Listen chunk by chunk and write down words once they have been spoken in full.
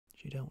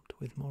She dealt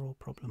with moral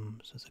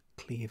problems as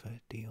a cleaver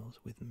deals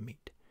with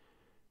meat,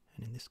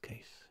 and in this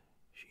case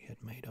she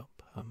had made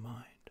up her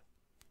mind.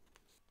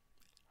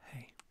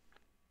 Hey,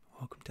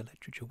 welcome to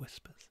Literature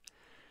Whispers.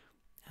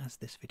 As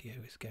this video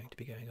is going to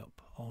be going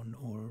up on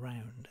or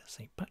around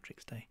St.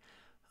 Patrick's Day,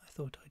 I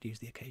thought I'd use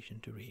the occasion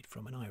to read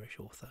from an Irish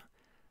author,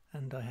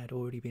 and I had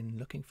already been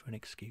looking for an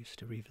excuse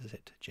to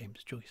revisit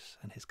James Joyce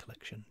and his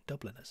collection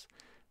Dubliners,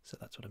 so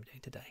that's what I'm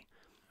doing today.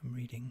 I'm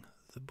reading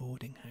The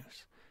Boarding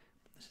House.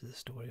 This is the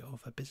story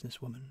of a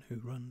businesswoman who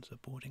runs a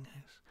boarding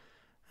house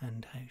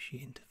and how she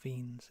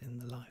intervenes in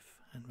the life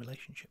and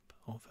relationship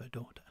of her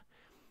daughter.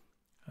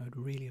 I would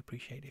really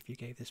appreciate if you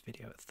gave this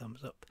video a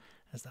thumbs up,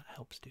 as that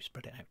helps to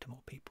spread it out to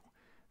more people.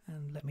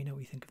 And let me know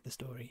what you think of the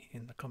story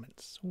in the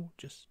comments, or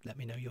just let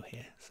me know you're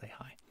here, say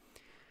hi.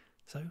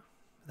 So,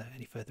 without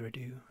any further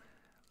ado,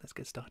 let's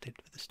get started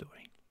with the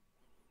story.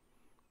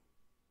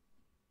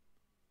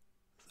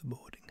 The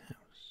Boarding House.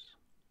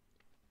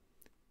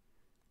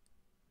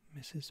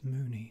 Mrs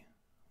Mooney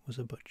was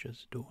a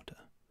butcher's daughter.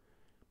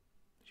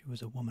 She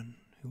was a woman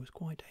who was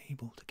quite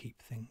able to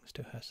keep things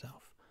to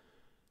herself,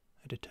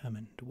 a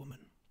determined woman.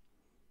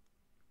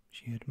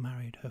 She had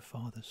married her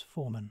father's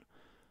foreman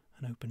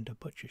and opened a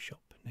butcher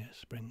shop near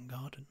Spring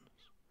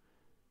Gardens.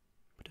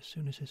 But as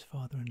soon as his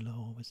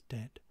father-in-law was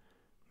dead,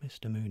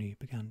 Mr Mooney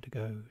began to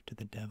go to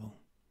the devil.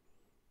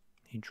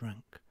 He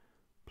drank,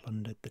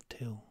 plundered the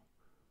till,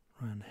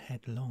 ran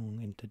headlong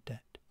into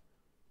debt.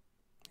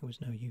 It was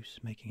no use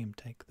making him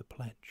take the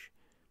pledge.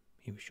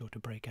 He was sure to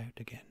break out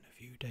again a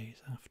few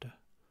days after.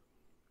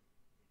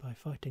 By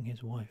fighting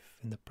his wife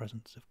in the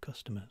presence of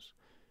customers,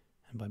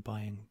 and by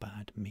buying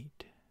bad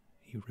meat,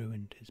 he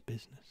ruined his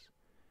business.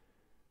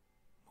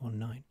 One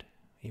night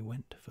he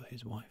went for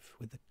his wife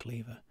with the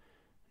cleaver,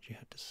 and she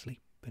had to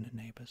sleep in a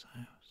neighbour's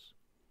house.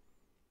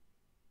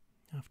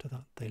 After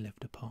that they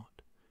lived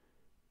apart.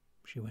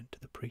 She went to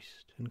the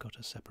priest and got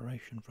a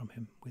separation from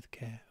him with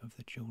care of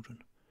the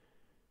children.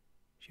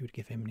 She would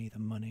give him neither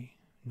money,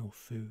 nor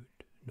food,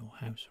 nor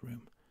house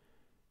room,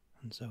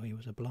 and so he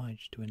was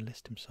obliged to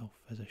enlist himself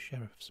as a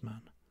sheriff's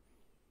man.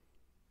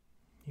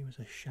 He was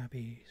a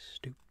shabby,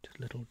 stooped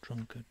little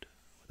drunkard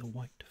with a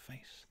white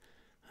face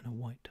and a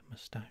white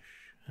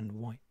moustache and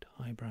white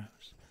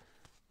eyebrows,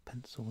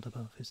 pencilled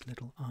above his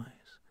little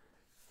eyes,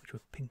 which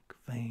were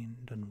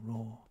pink-veined and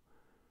raw,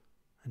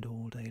 and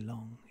all day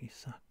long he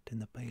sat in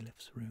the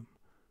bailiff's room,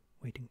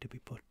 waiting to be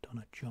put on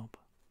a job.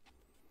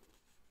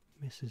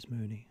 Mrs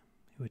Mooney,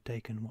 who had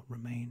taken what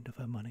remained of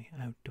her money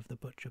out of the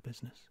butcher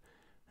business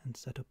and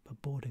set up a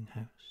boarding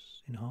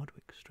house in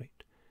Hardwick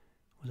Street,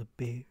 was a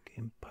big,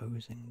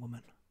 imposing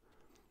woman.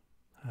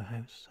 Her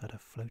house had a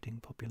floating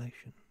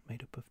population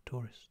made up of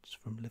tourists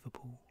from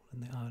Liverpool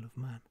and the Isle of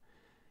Man,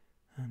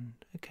 and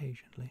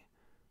occasionally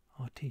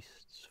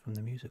artistes from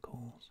the music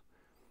halls.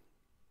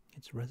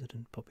 Its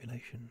resident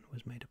population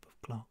was made up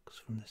of clerks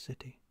from the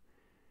city.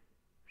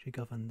 She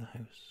governed the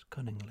house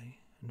cunningly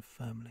and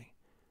firmly,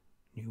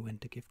 knew when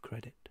to give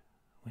credit,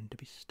 when to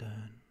be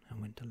stern, and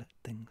when to let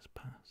things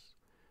pass.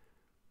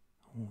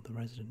 All the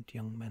resident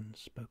young men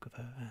spoke of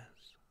her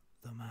as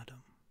the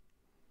Madam.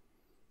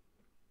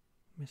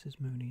 Mrs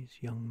Mooney's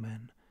young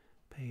men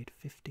paid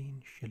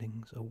 15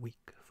 shillings a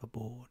week for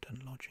board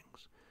and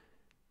lodgings,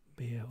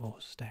 beer or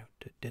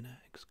stout at dinner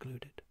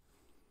excluded.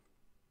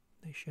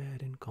 They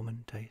shared in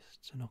common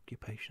tastes and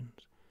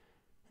occupations,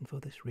 and for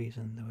this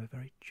reason they were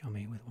very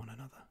chummy with one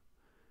another.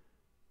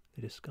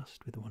 They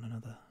discussed with one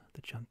another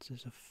the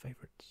chances of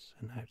favourites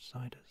and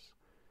outsiders.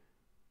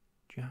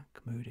 Jack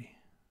Moody,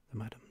 the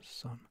Madam's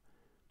son,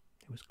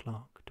 who was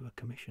clerk to a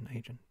commission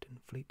agent in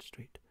Fleet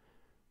Street,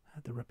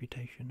 had the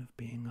reputation of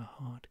being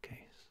a hard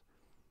case.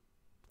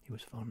 He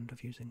was fond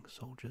of using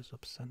soldiers'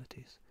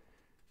 obscenities.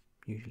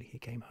 Usually he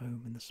came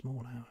home in the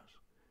small hours.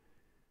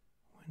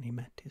 When he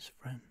met his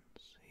friends,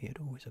 he had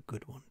always a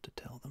good one to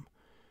tell them,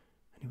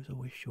 and he was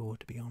always sure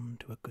to be on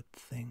to a good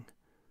thing,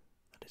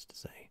 that is to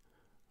say,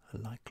 a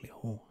likely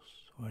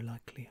horse or a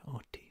likely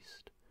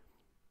artiste.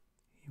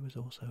 He was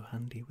also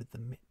handy with the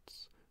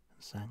mitts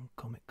and sang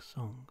comic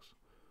songs.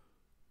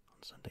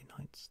 On Sunday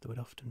nights there would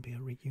often be a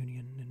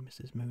reunion in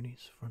Mrs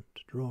Mooney's front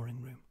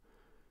drawing room.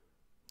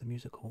 The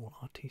music hall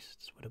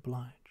artistes would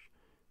oblige,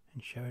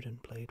 and Sheridan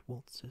played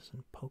waltzes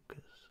and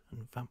polkas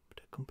and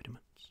vamped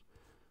accompaniments.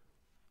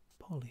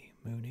 Polly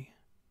Mooney,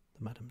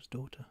 the Madam's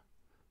daughter,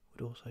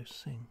 would also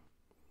sing.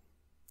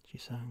 She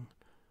sang,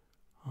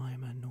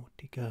 "I'm a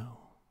naughty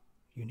girl,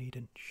 you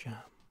needn't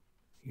sham,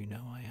 you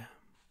know I am."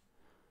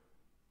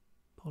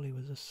 Polly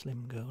was a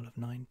slim girl of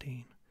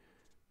 19.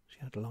 She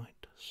had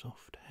light,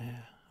 soft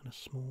hair and a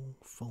small,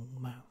 full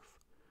mouth.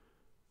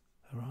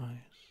 Her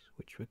eyes,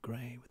 which were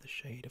grey with a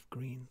shade of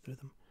green through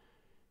them,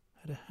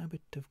 had a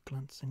habit of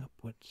glancing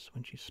upwards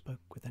when she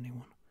spoke with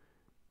anyone,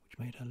 which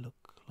made her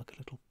look like a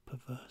little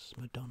perverse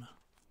Madonna.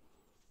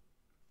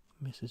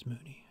 Mrs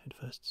Mooney had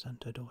first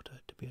sent her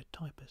daughter to be a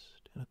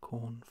typist in a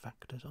corn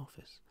factor's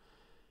office,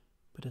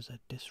 but as a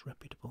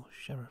disreputable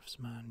sheriff's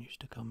man used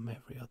to come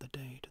every other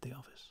day to the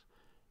office,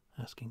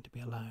 asking to be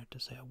allowed to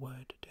say a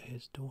word to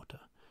his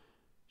daughter,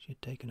 She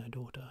had taken her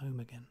daughter home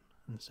again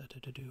and set her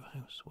to do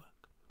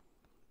housework.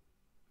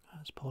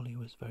 As Polly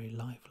was very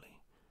lively,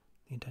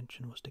 the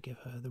intention was to give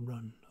her the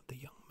run of the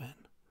young men.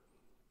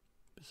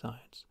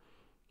 Besides,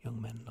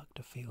 young men like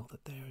to feel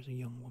that there is a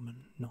young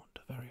woman not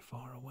very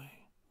far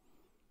away.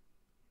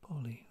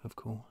 Polly, of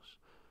course,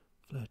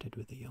 flirted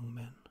with the young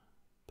men,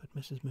 but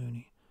Mrs.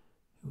 Mooney,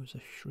 who was a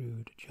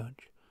shrewd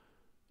judge,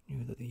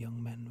 knew that the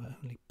young men were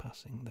only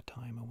passing the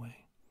time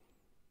away.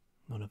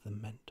 None of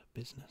them meant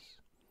business.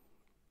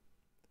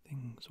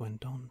 Things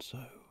went on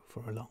so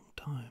for a long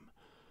time,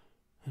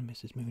 and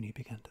Mrs. Mooney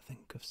began to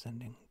think of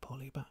sending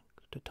Polly back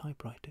to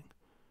typewriting,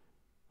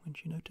 when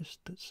she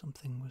noticed that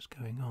something was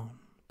going on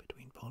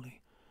between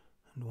Polly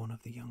and one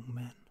of the young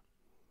men.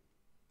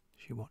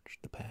 She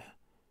watched the pair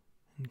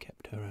and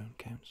kept her own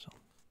counsel.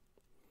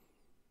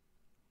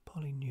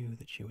 Polly knew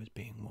that she was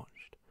being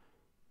watched,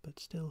 but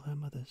still her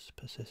mother's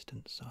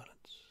persistent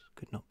silence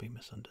could not be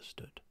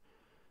misunderstood.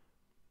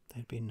 There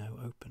had been no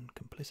open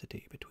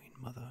complicity between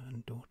mother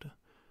and daughter,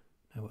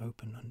 no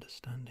open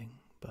understanding,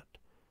 but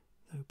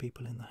though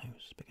people in the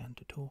house began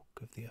to talk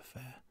of the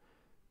affair,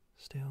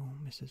 still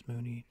Mrs.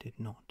 Mooney did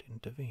not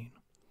intervene.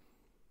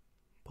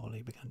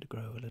 Polly began to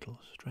grow a little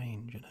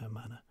strange in her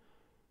manner,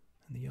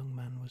 and the young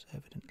man was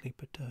evidently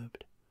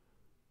perturbed.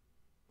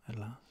 At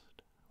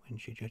last, when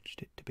she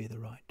judged it to be the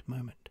right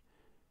moment,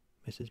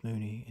 Mrs.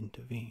 Mooney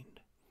intervened.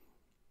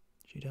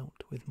 She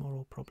dealt with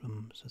moral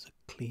problems as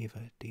a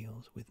cleaver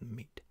deals with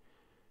meat,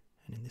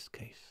 and in this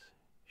case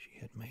she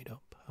had made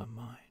up her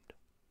mind.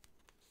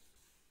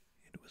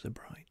 It was a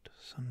bright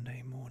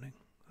Sunday morning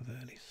of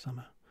early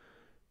summer,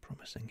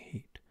 promising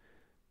heat,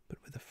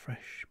 but with a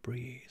fresh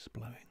breeze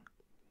blowing.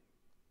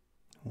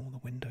 All the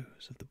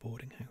windows of the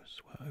boarding house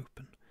were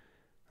open,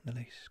 and the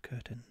lace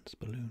curtains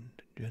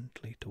ballooned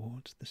gently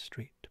towards the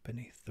street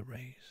beneath the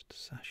raised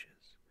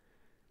sashes.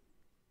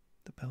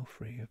 The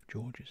belfry of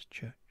George's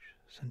church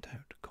sent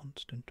out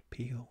constant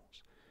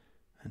peals,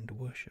 and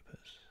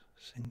worshippers,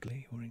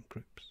 singly or in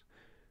groups,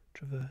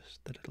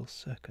 traversed the little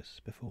circus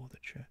before the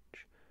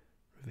church,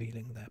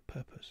 revealing their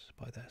purpose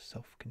by their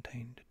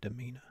self-contained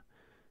demeanour,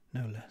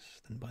 no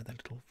less than by the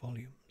little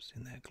volumes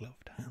in their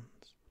gloved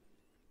hands.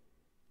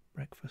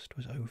 Breakfast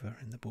was over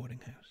in the boarding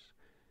house,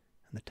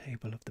 and the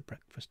table of the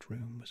breakfast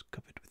room was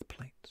covered with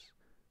plates,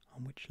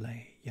 on which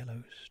lay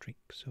yellow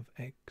streaks of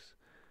eggs,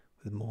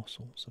 with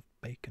morsels of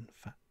bacon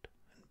fat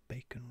and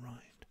bacon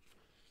rind.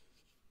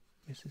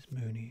 Mrs.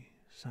 Mooney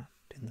sat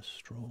in the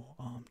straw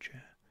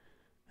armchair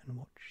and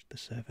watched the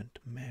servant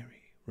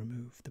Mary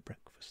remove the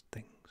breakfast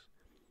things.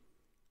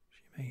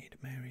 She made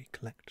Mary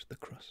collect the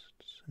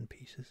crusts and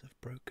pieces of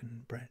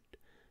broken bread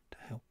to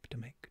help to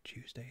make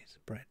Tuesday's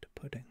bread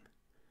pudding.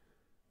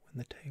 When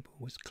the table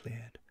was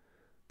cleared,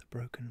 the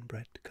broken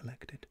bread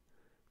collected,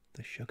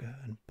 the sugar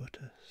and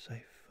butter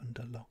safe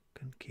under lock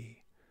and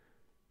key,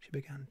 she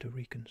began to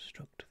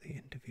reconstruct the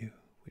interview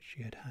which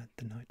she had had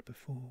the night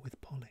before with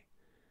Polly.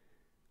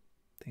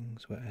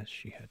 Things were as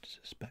she had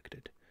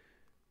suspected.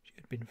 She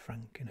had been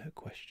frank in her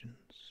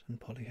questions, and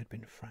Polly had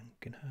been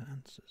frank in her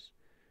answers.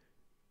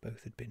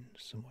 Both had been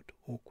somewhat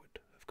awkward,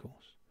 of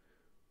course.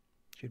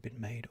 She had been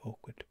made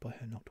awkward by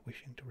her not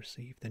wishing to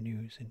receive the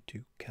news in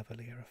too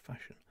cavalier a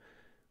fashion,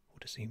 or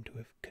to seem to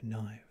have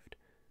connived,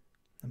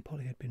 and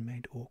Polly had been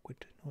made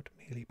awkward not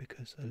merely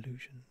because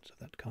allusions of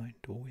that kind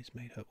always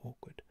made her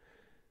awkward,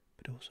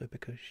 but also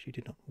because she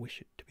did not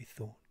wish it to be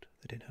thought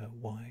that in her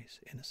wise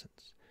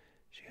innocence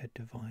she had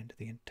divined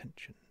the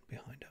intention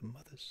behind her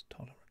mother's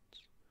tolerance.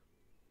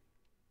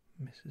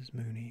 Mrs.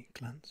 Mooney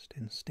glanced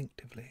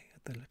instinctively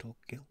at the little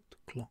gilt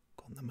clock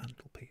on the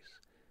mantelpiece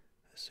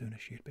as soon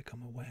as she had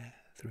become aware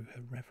through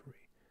her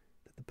reverie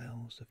that the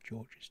bells of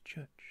George's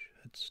church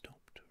had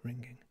stopped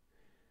ringing.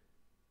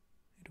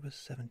 It was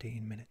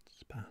 17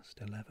 minutes past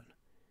 11.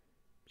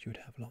 She would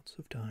have lots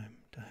of time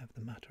to have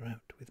the matter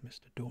out with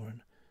Mr.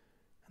 Doran,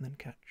 and then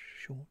catch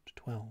short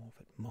 12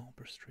 at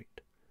Marlborough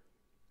Street.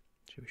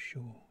 She was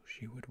sure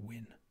she would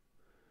win.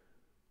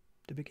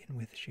 To begin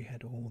with, she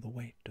had all the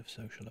weight of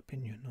social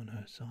opinion on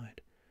her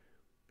side.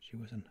 She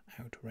was an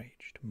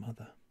outraged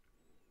mother.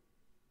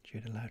 She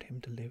had allowed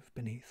him to live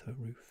beneath her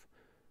roof,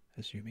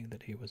 assuming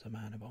that he was a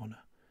man of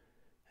honour,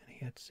 and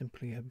he had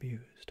simply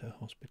abused her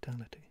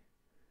hospitality.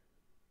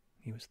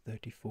 He was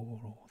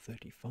 34 or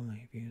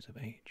 35 years of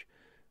age,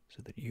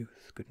 so that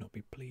youth could not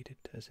be pleaded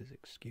as his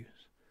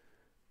excuse,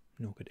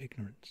 nor could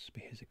ignorance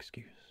be his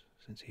excuse,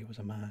 since he was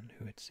a man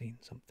who had seen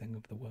something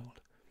of the world.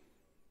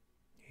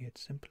 He had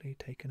simply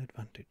taken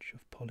advantage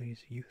of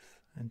Polly's youth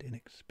and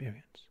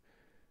inexperience.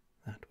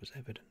 That was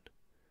evident.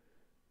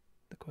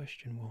 The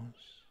question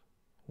was,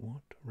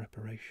 what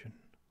reparation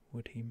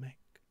would he make?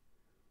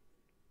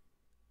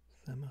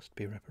 There must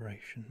be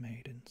reparation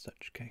made in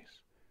such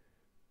case.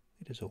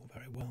 It is all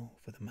very well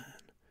for the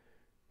man.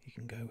 He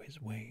can go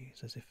his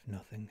ways as if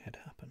nothing had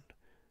happened,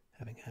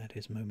 having had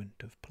his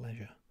moment of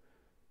pleasure.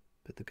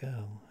 But the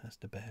girl has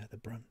to bear the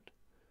brunt.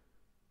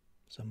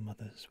 Some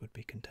mothers would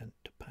be content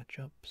to patch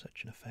up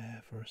such an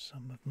affair for a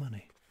sum of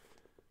money.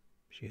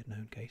 She had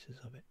known cases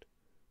of it,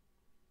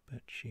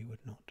 but she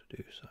would not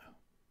do so.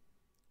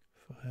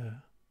 For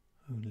her,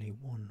 only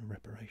one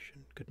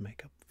reparation could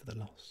make up for the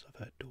loss of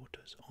her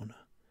daughter's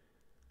honour: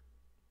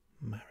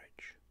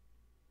 marriage.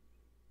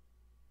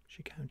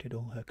 She counted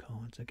all her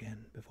cards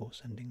again before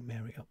sending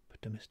Mary up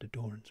to Mr.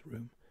 Doran's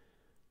room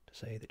to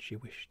say that she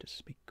wished to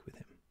speak with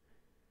him.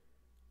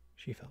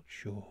 She felt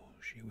sure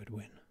she would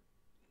win.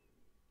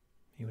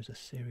 He was a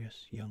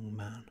serious young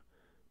man,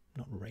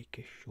 not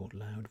rakish or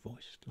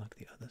loud-voiced like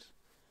the others.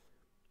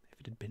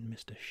 If it had been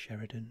Mr.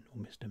 Sheridan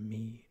or Mr.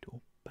 Meade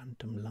or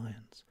Bantam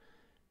Lyons,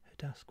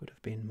 her task would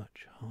have been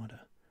much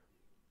harder.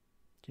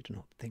 She did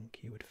not think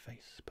he would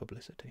face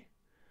publicity.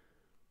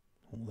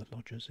 All the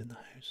lodgers in the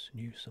house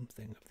knew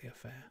something of the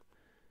affair.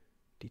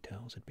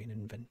 Details had been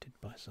invented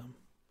by some.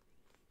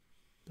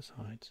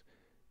 Besides,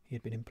 he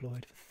had been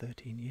employed for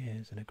 13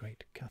 years in a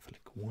great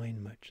Catholic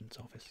wine merchant's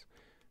office,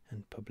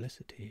 and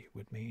publicity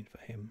would mean for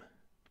him,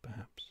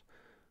 perhaps,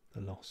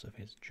 the loss of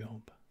his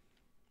job.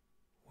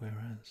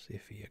 Whereas,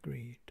 if he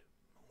agreed,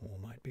 all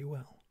might be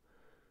well.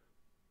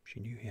 She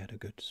knew he had a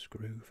good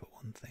screw for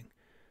one thing,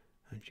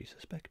 and she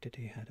suspected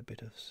he had a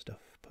bit of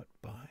stuff put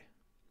by.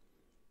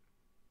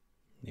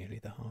 Nearly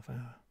the half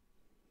hour.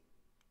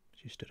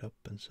 She stood up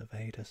and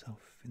surveyed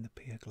herself in the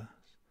pier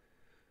glass.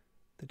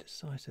 The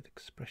decisive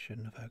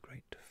expression of her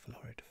great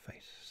florid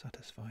face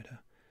satisfied her,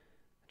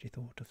 and she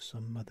thought of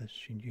some mothers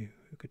she knew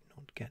who could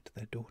not get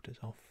their daughters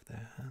off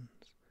their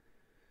hands.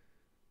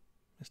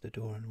 Mr.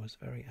 Doran was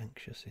very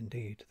anxious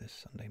indeed this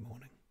Sunday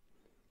morning.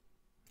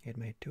 He had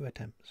made 2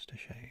 attempts to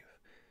shave,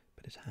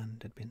 but his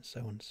hand had been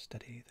so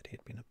unsteady that he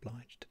had been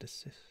obliged to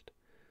desist.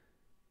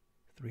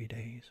 3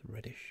 days'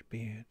 reddish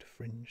beard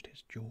fringed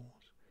his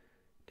jaws,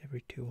 and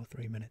every 2 or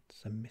 3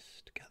 minutes a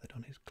mist gathered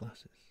on his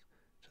glasses,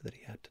 so that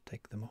he had to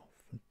take them off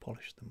and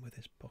polish them with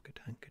his pocket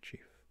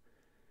handkerchief.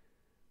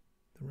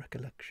 The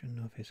recollection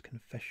of his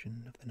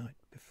confession of the night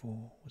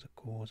before was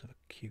a cause of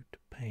acute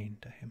pain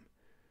to him.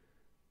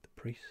 The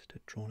priest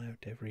had drawn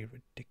out every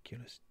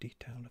ridiculous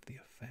detail of the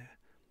affair,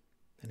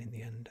 and in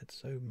the end had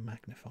so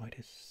magnified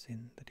his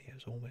sin that he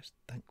was almost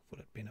thankful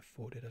had been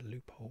afforded a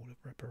loophole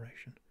of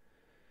reparation.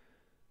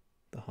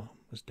 The harm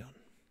was done.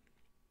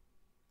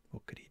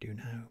 What could he do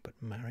now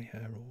but marry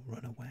her or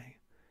run away?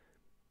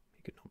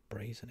 He could not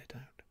brazen it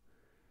out.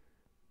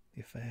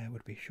 The affair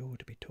would be sure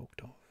to be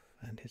talked of,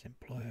 and his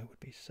employer would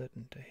be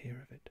certain to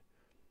hear of it.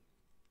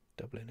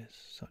 Dublin is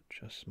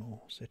such a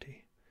small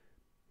city.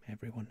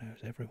 Everyone knows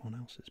everyone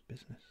else's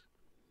business.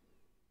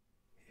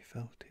 He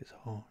felt his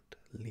heart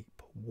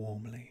leap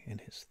warmly in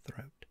his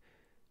throat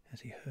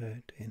as he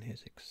heard in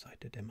his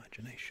excited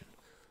imagination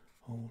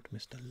old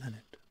Mr.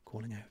 Leonard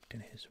calling out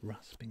in his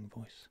rasping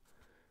voice,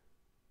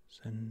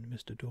 "Send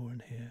Mr.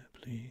 Doran here,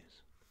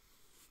 please."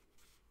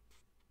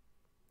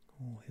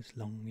 All his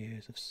long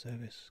years of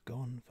service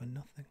gone for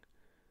nothing,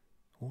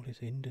 all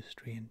his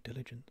industry and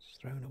diligence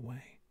thrown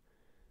away.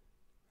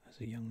 As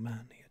a young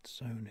man he had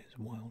sown his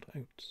wild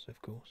oats,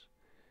 of course.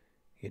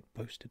 He had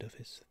boasted of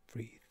his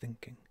free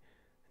thinking,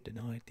 and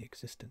denied the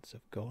existence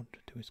of God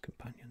to his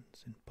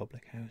companions in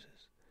public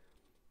houses.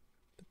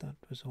 But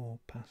that was all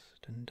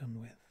past and done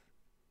with,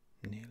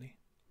 nearly.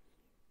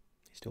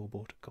 He still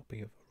bought a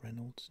copy of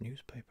Reynolds'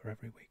 newspaper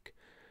every week,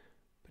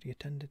 but he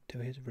attended to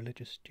his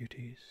religious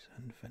duties,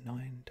 and for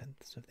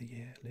 9/10 of the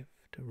year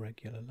lived a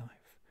regular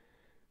life.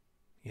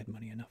 He had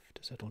money enough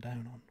to settle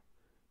down on.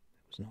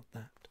 It was not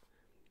that.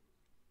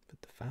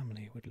 But the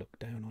family would look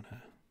down on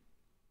her.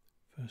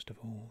 First of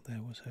all,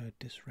 there was her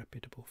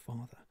disreputable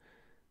father,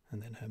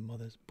 and then her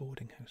mother's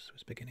boarding house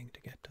was beginning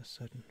to get a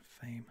certain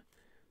fame.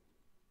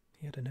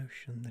 He had a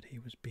notion that he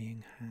was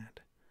being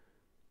had.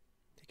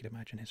 He could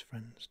imagine his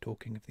friends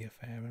talking of the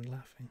affair and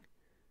laughing.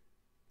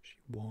 She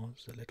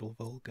was a little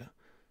vulgar.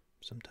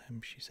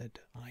 Sometimes she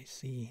said, "I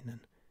seen,"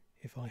 and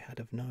 "if I had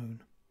have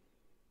known."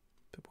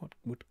 But what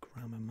would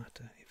grammar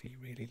matter if he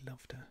really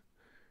loved her?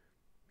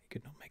 He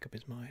could not make up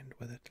his mind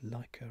whether to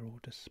like her or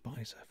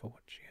despise her for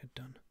what she had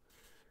done.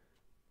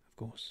 Of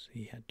course,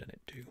 he had done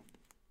it too.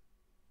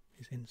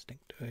 His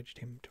instinct urged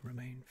him to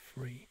remain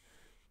free,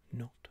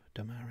 not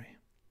to marry.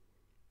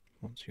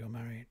 Once you are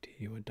married,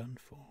 you are done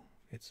for,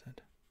 it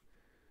said.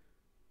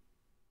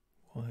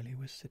 While he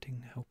was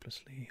sitting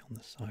helplessly on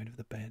the side of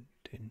the bed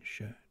in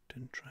shirt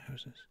and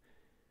trousers,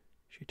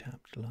 she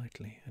tapped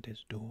lightly at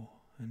his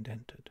door and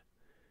entered.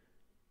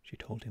 She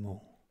told him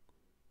all,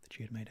 that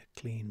she had made a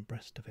clean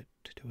breast of it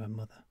to her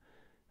mother,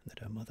 and that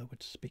her mother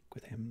would speak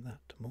with him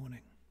that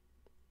morning.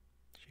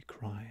 She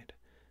cried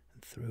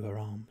and threw her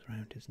arms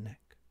round his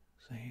neck,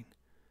 saying,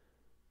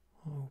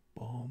 "Oh,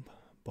 Bob,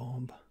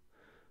 Bob,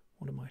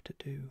 what am I to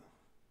do?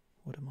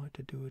 What am I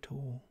to do at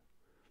all?"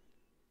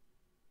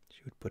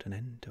 She would put an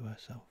end to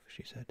herself,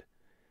 she said.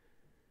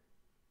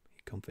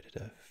 He comforted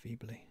her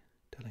feebly,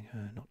 telling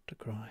her not to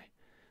cry,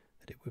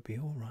 that it would be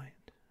all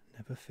right,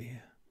 never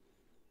fear.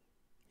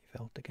 He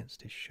felt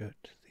against his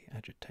shirt the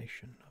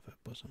agitation of her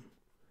bosom.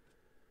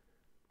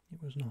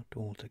 It was not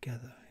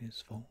altogether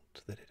his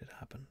fault that it had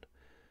happened.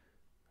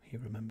 He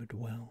remembered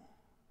well,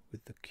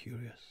 with the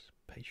curious,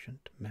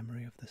 patient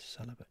memory of the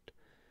celibate,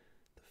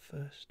 the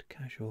first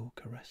casual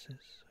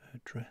caresses, her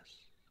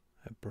dress,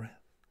 her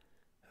breath,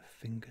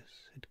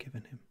 fingers had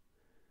given him.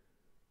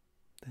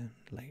 Then,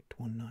 late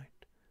one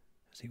night,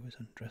 as he was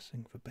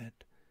undressing for bed,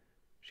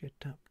 she had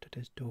tapped at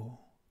his door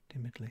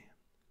timidly.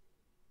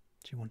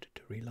 She wanted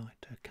to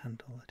relight her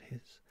candle at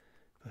his,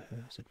 for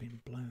hers had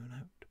been blown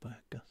out by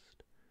a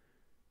gust.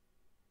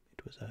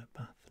 It was her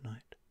bath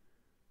night.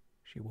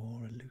 She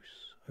wore a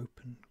loose,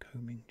 open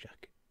combing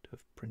jacket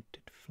of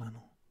printed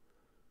flannel.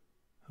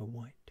 Her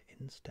white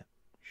instep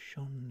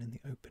shone in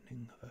the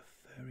opening of her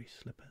furry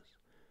slippers,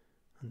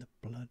 and the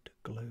blood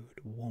glowed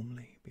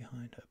warmly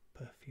behind her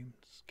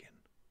perfumed skin.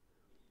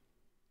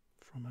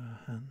 From her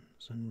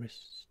hands and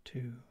wrists,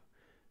 too,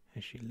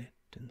 as she lit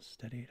and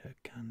steadied her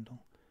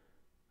candle,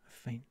 a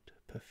faint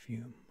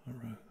perfume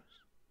arose.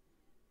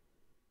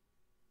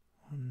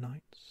 On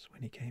nights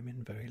when he came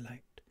in very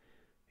late,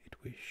 it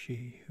was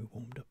she who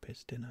warmed up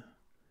his dinner.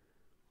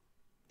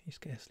 He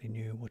scarcely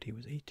knew what he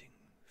was eating,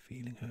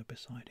 feeling her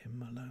beside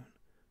him alone,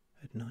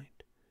 at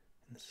night,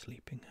 in the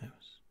sleeping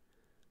house.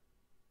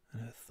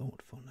 And her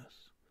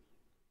thoughtfulness,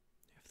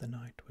 if the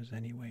night was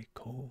any way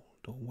cold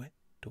or wet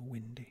or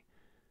windy,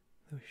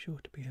 there was sure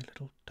to be a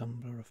little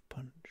tumbler of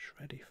punch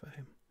ready for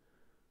him.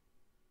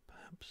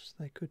 Perhaps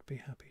they could be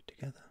happy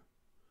together.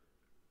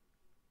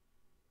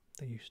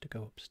 They used to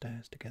go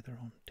upstairs together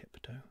on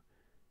tiptoe,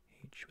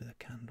 each with a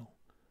candle,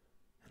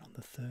 and on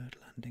the third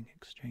landing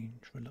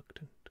exchange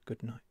reluctant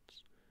good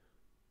nights.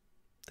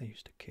 They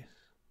used to kiss.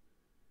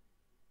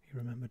 He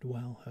remembered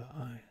well her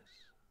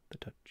eyes, the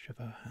touch of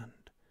her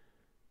hand,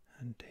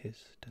 and his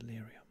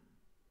delirium.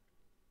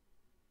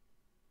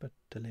 But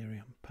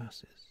delirium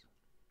passes.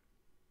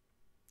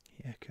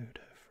 He echoed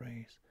her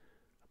phrase,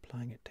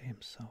 applying it to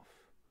himself.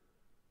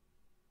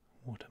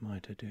 What am I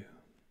to do?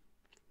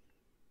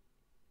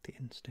 The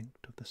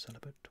instinct of the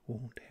celibate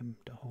warned him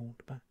to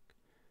hold back,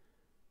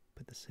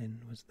 but the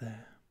sin was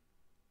there.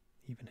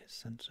 Even his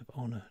sense of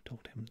honour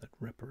told him that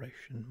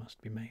reparation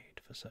must be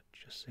made for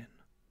such a sin.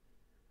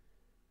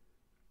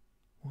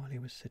 While he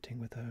was sitting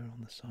with her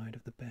on the side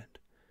of the bed,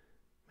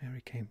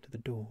 Mary came to the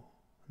door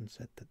and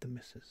said that the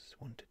missus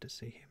wanted to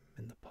see him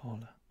in the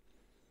parlour.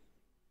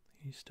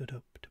 He stood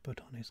up to put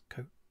on his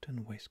coat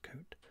and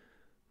waistcoat,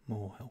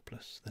 more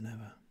helpless than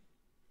ever.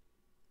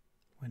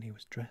 When he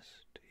was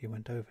dressed, he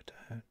went over to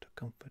her to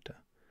comfort her.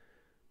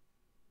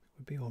 It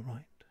would be all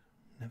right,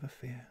 never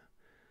fear.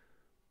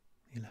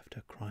 He left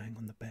her crying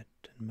on the bed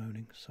and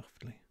moaning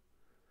softly.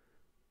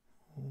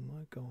 Oh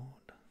my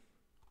God.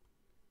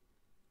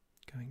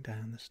 Going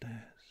down the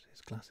stairs,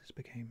 his glasses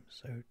became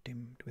so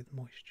dimmed with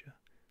moisture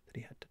that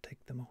he had to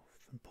take them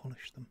off and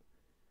polish them.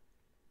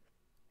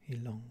 He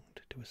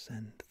longed to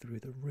ascend through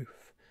the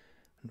roof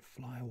and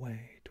fly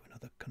away to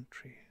another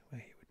country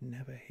where he would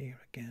never hear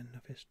again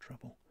of his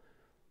trouble,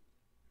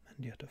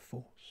 and yet a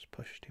force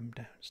pushed him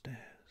downstairs,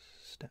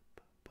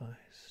 step by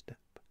step.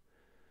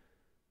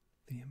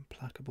 The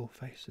implacable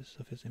faces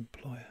of his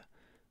employer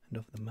and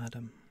of the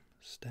madam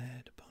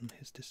stared upon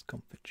his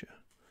discomfiture.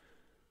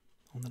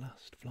 On the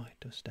last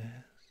flight of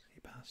stairs he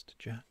passed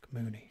Jack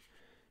Mooney,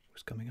 who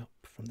was coming up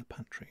from the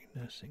pantry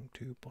nursing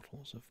 2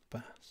 bottles of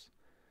Bass.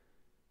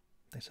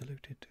 They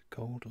saluted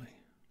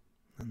coldly,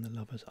 and the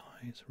lover's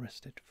eyes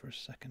rested for a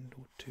second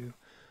or two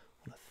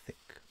on a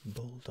thick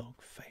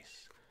bulldog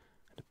face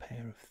and a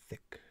pair of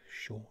thick,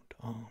 short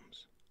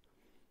arms.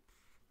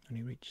 When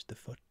he reached the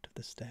foot of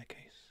the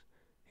staircase,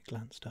 he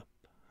glanced up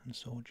and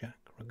saw Jack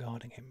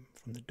regarding him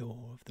from the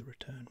door of the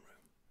return room.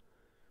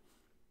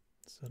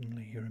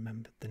 Suddenly he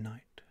remembered the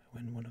night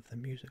when one of the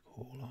music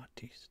hall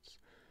artistes,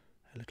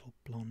 a little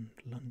blonde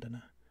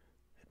Londoner,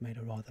 had made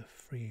a rather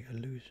free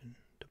allusion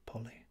to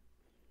Polly.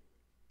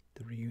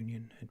 The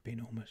reunion had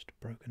been almost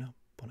broken up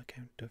on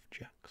account of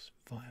Jack's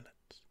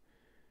violets.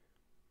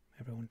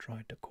 Everyone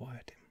tried to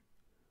quiet him.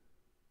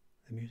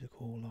 The music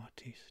hall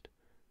artiste,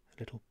 a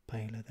little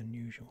paler than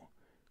usual,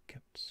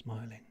 kept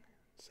smiling,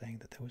 saying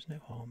that there was no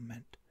harm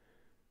meant,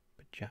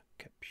 but Jack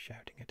kept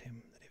shouting at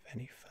him that if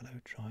any fellow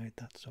tried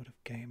that sort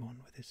of game on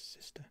with his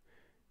sister,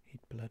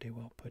 he'd bloody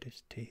well put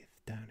his teeth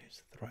down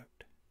his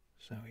throat,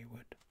 so he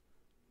would.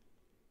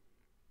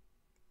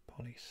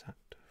 Polly sat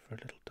for a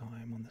little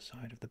time on the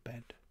side of the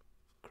bed,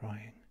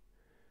 crying.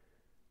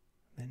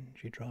 Then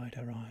she dried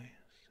her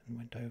eyes and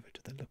went over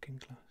to the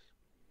looking-glass.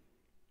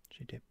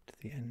 She dipped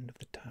the end of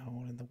the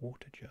towel in the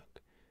water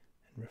jug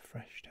and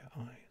refreshed her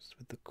eyes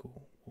with the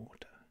cool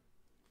water.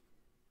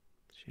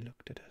 She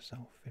looked at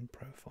herself in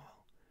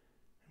profile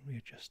and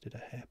readjusted a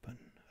hairpin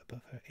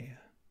above her ear.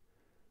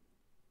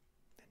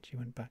 Then she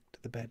went back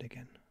to the bed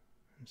again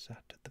and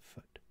sat at the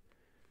foot.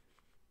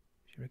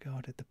 She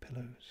regarded the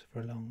pillows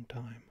for a long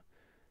time,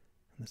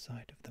 and the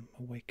sight of them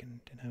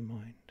awakened in her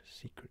mind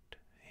secret,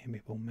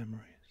 amiable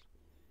memories.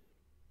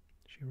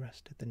 She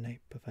rested the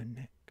nape of her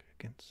neck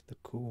against the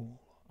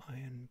cool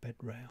iron bed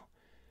rail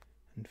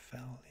and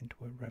fell into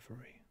a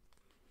reverie.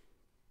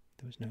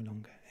 There was no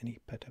longer any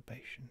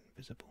perturbation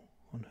visible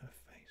on her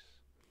face.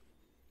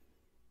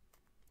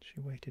 She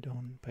waited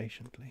on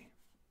patiently,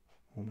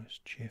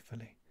 almost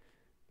cheerfully,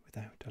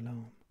 without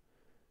alarm,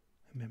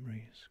 her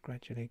memories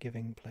gradually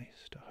giving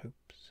place to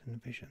hopes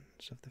and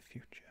visions of the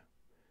future.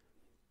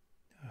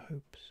 Her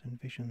hopes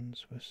and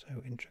visions were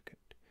so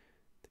intricate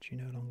that she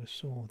no longer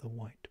saw the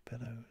white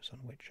pillows on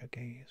which her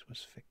gaze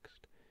was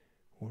fixed,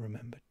 or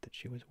remembered that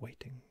she was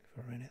waiting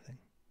for anything.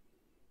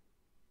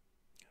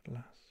 At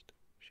last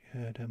she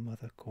heard her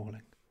mother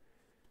calling.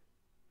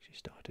 She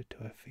started to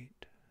her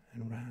feet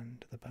and ran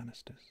to the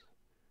banisters.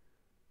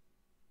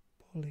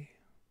 "Polly,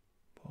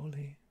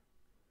 Polly."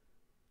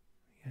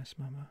 "Yes,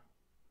 Mamma."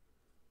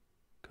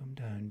 "Come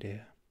down,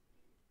 dear.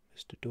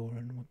 Mr.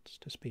 Doran wants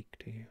to speak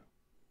to you."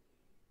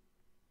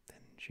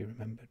 Then she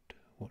remembered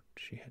what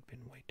she had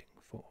been waiting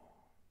for.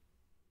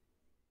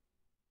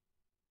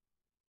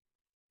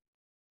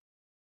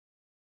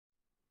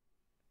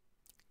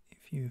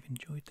 If you've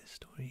enjoyed this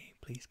story,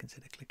 please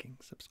consider clicking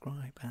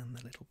subscribe and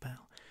the little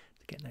bell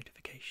to get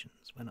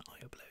notifications when I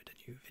upload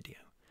a new video.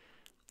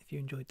 If you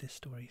enjoyed this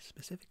story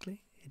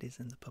specifically, it is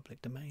in the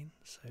public domain,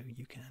 so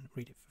you can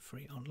read it for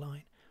free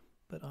online,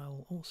 but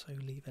I'll also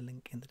leave a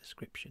link in the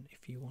description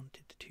if you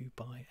wanted to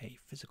buy a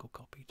physical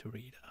copy to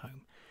read at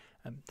home.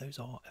 Those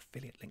are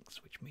affiliate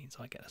links, which means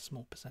I get a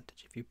small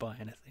percentage if you buy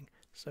anything,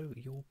 so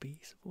you'll be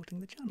supporting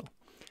the channel.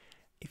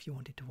 If you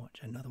wanted to watch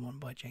another one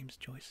by James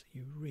Joyce,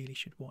 you really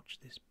should watch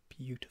this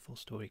beautiful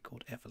story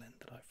called Evelyn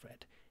that I've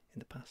read in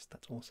the past.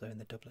 That's also in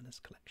the Dubliners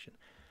collection.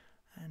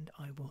 And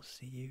I will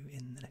see you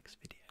in the next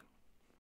video.